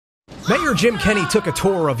Mayor Jim Kenney took a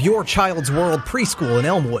tour of Your Child's World preschool in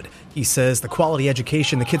Elmwood. He says the quality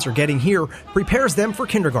education the kids are getting here prepares them for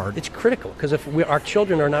kindergarten. It's critical because if our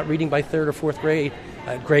children are not reading by third or fourth grade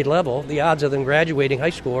level, the odds of them graduating high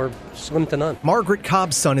school are slim to none. Margaret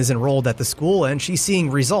Cobb's son is enrolled at the school, and she's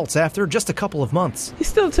seeing results after just a couple of months. He's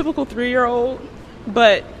still a typical 3-year-old,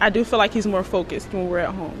 but I do feel like he's more focused when we're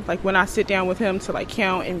at home. Like when I sit down with him to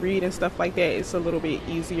count and read and stuff like that, it's a little bit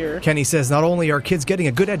easier. Kenny says not only are kids getting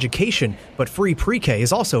a good education, but free pre-K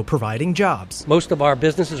is also providing jobs. Most of our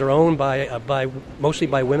businesses are owned mostly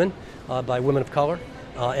by women of color.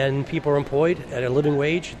 And people are employed at a living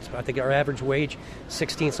wage. I think our average wage,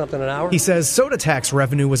 16-something an hour. He says soda tax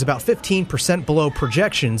revenue was about 15% below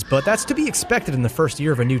projections, but that's to be expected in the first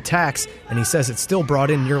year of a new tax, and he says it still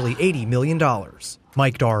brought in nearly $80 million.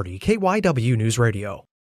 Mike Doherty, KYW News Radio.